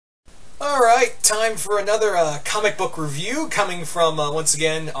Alright, time for another comic book review coming from, once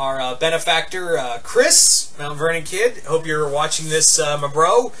again, our benefactor, Chris, Mount Vernon Kid. Hope you're watching this, my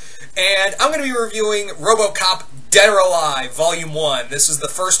bro. And I'm going to be reviewing Robocop Dead or Alive, Volume 1. This is the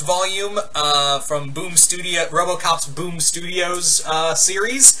first volume from Robocop's Boom Studios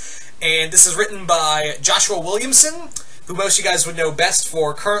series. And this is written by Joshua Williamson, who most of you guys would know best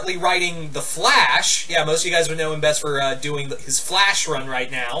for currently writing The Flash. Yeah, most of you guys would know him best for doing his Flash run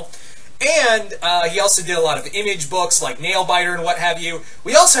right now. And he also did a lot of Image books like Nailbiter and what have you.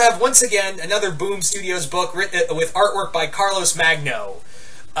 We also have, once again, another Boom Studios book written with artwork by Carlos Magno.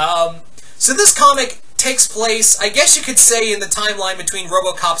 So this comic takes place, I guess you could say, in the timeline between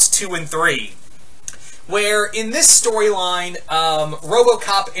Robocops 2 and 3. Where, in this storyline,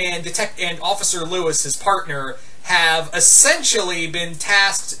 Robocop and Officer Lewis, his partner, have essentially been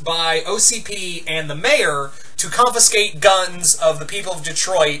tasked by OCP and the mayor to confiscate guns of the people of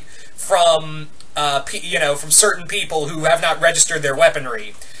Detroit from, from certain people who have not registered their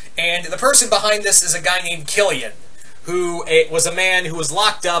weaponry. And the person behind this is a guy named Killian, who was a man who was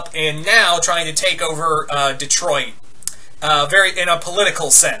locked up and now trying to take over Detroit, in a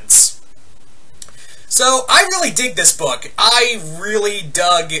political sense. So, I really dig this book. I really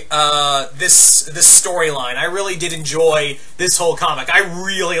dug this storyline. I really did enjoy this whole comic. I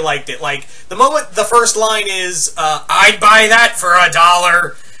really liked it. Like, the moment the first line is, I'd buy that for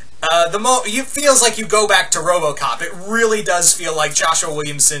 $1, it feels like you go back to Robocop. It really does feel like Joshua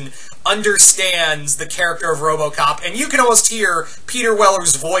Williamson understands the character of Robocop, and you can almost hear Peter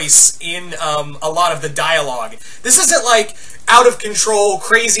Weller's voice in a lot of the dialogue. This isn't like out-of-control,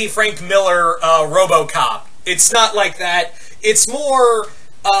 crazy Frank Miller Robocop. It's not like that. It's more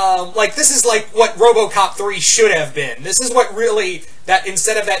like this is like what Robocop 3 should have been. This is what really, that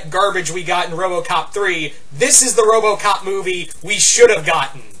instead of that garbage we got in Robocop 3, this is the Robocop movie we should have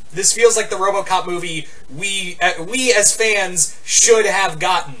gotten. This feels like the Robocop movie we as fans should have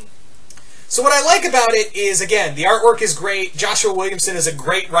gotten. So what I like about it is, again, the artwork is great. Joshua Williamson is a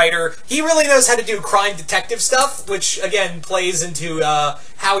great writer. He really knows how to do crime detective stuff, which, again, plays into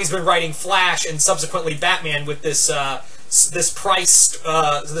how he's been writing Flash and subsequently Batman with this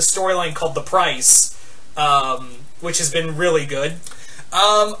storyline called The Price, which has been really good.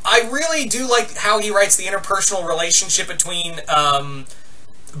 I really do like how he writes the interpersonal relationship between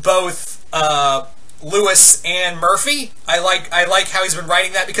both Lewis and Murphy. I like how he's been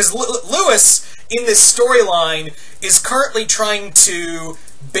writing that, because Lewis, in this storyline, is currently trying to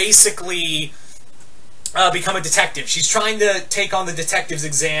basically become a detective. She's trying to take on the detective's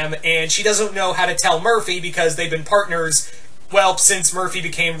exam, and she doesn't know how to tell Murphy because they've been partners, well, since Murphy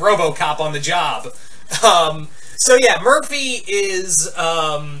became Robocop on the job. So yeah, Murphy is,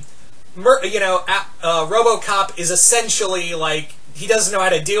 Robocop is essentially like, he doesn't know how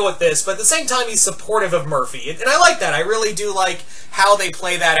to deal with this, but at the same time, he's supportive of Murphy. And I like that. I really do like how they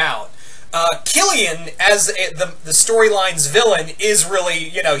play that out. Killian, as the storyline's villain, is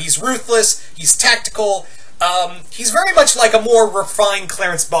really, he's ruthless, he's tactical. He's very much like a more refined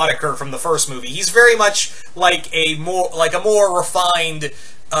Clarence Boddicker from the first movie. He's very much like a more refined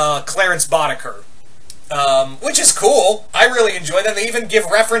Clarence Boddicker. Which is cool. I really enjoy that. They even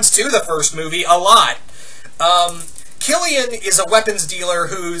give reference to the first movie a lot. Killian is a weapons dealer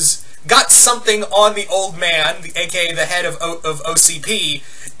who's got something on the old man, aka the head of OCP,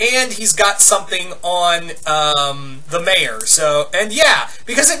 and he's got something on the mayor. So, and yeah,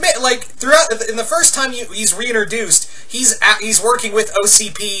 because throughout in the first time he's reintroduced, he's working with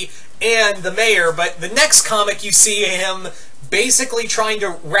OCP and the mayor, but the next comic you see him basically trying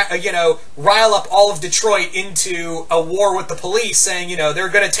to rile up all of Detroit into a war with the police, saying they're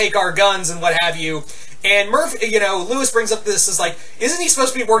going to take our guns and what have you. And Murphy, Lewis brings up this as like, isn't he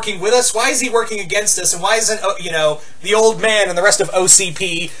supposed to be working with us? Why is he working against us? And why isn't, the old man and the rest of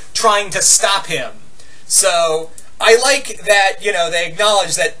OCP trying to stop him? So, I like that, they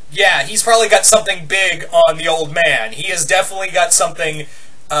acknowledge that, yeah, he's probably got something big on the old man. He has definitely got something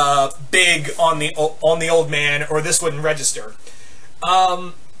big on the old man, or this wouldn't register.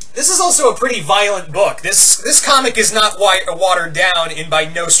 This is also a pretty violent book. This comic is not watered down in by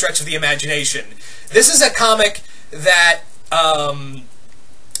no stretch of the imagination. This is a comic that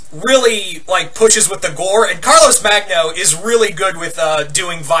really pushes with the gore, and Carlos Magno is really good with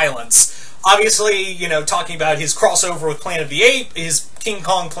doing violence. Obviously, talking about his crossover with Planet of the Apes, his King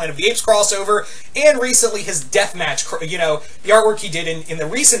Kong Planet of the Apes crossover, and recently his Deathmatch, the artwork he did in the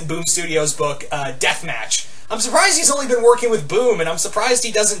recent Boom Studios book, Deathmatch. I'm surprised he's only been working with Boom, and I'm surprised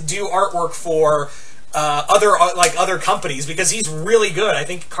he doesn't do artwork for other companies, because he's really good. I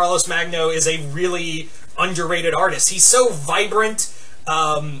think Carlos Magno is a really underrated artist. He's so vibrant.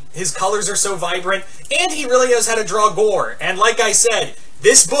 His colors are so vibrant, and he really knows how to draw gore. And like I said,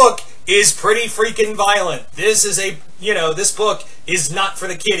 this book is pretty freaking violent. This is this book is not for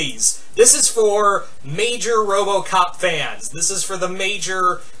the kiddies. This is for major Robocop fans. This is for the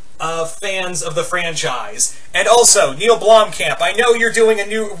major fans of the franchise. And also, Neil Blomkamp, I know you're doing a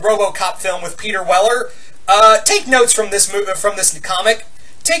new Robocop film with Peter Weller. Take notes from this comic.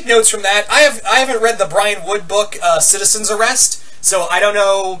 Take notes from that. I haven't read the Brian Wood book, Citizen's Arrest, so I don't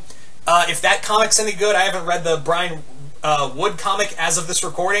know if that comic's any good. I haven't read the Brian Wood comic as of this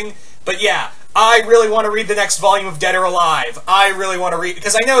recording. But yeah, I really want to read the next volume of Dead or Alive. I really want to read,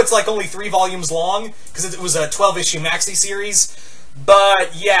 because I know it's like only 3 volumes long, because it was a 12-issue maxi series.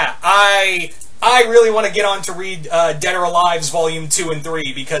 But yeah, I really want to get on to read Dead or Alive's Volume 2 and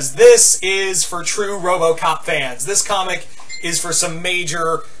 3, because this is for true Robocop fans. This comic is for some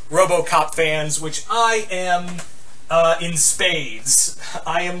major Robocop fans, which I am in spades.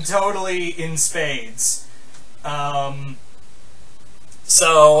 I am totally in spades.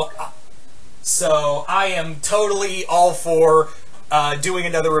 So I am totally all for doing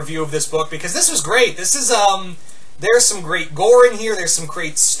another review of this book, because this was great. This is there's some great gore in here. There's some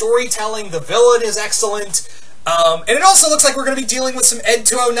great storytelling. The villain is excellent. And it also looks like we're going to be dealing with some Ed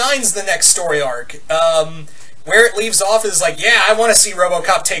 209s the next story arc. Where it leaves off is like, yeah, I want to see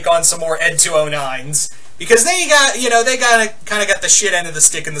Robocop take on some more Ed 209s. Because they got, they kind of got the shit end of the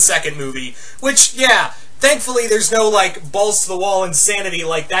stick in the second movie. Which, yeah, thankfully there's no, like, balls-to-the-wall insanity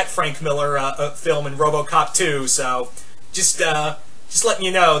like that Frank Miller film in Robocop 2. So, just letting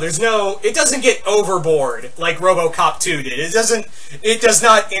you know, it doesn't get overboard like Robocop 2 did. It does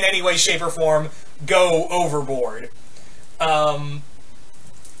not in any way, shape, or form go overboard.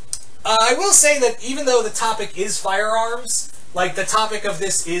 I will say that even though the topic is firearms, like the topic of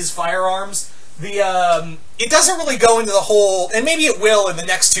this is firearms, it doesn't really go into the whole, and maybe it will in the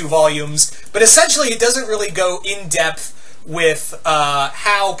next 2 volumes, but essentially it doesn't really go in depth with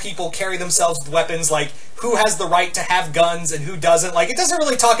how people carry themselves with weapons, like who has the right to have guns and who doesn't. Like, it doesn't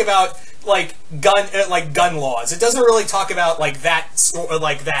really talk about like gun laws. It doesn't really talk about like that.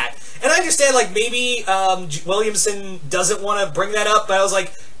 And I understand like maybe Williamson doesn't want to bring that up, but I was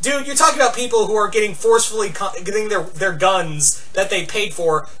like, dude, you're talking about people who are getting getting their guns that they paid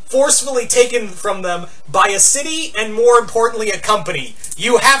for forcefully taken from them by a city and, more importantly, a company.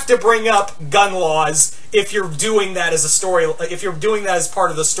 You have to bring up gun laws if you're doing that as a story, if you're doing that as part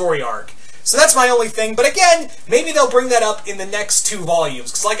of the story arc. So that's my only thing. But again, maybe they'll bring that up in the next 2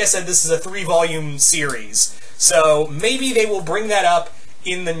 volumes, because like I said, this is a 3-volume series. So maybe they will bring that up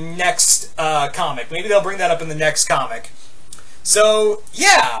in the next comic. Maybe they'll bring that up in the next comic. So,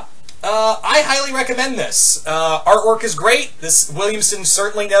 yeah, I highly recommend this. Artwork is great. This Williamson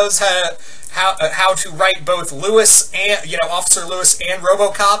certainly knows how to write both Lewis and, Officer Lewis and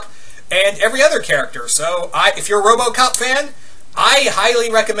Robocop and every other character. So, if you're a Robocop fan, I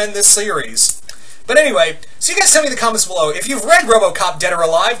highly recommend this series. But anyway, so you guys tell me in the comments below. If you've read Robocop Dead or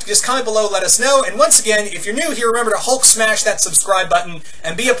Alive, just comment below, let us know. And once again, if you're new here, remember to Hulk smash that subscribe button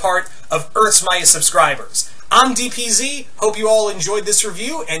and be a part of Earth's Mightiest Subscribers. I'm DPZ, hope you all enjoyed this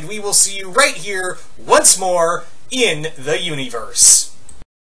review, and we will see you right here once more in the universe.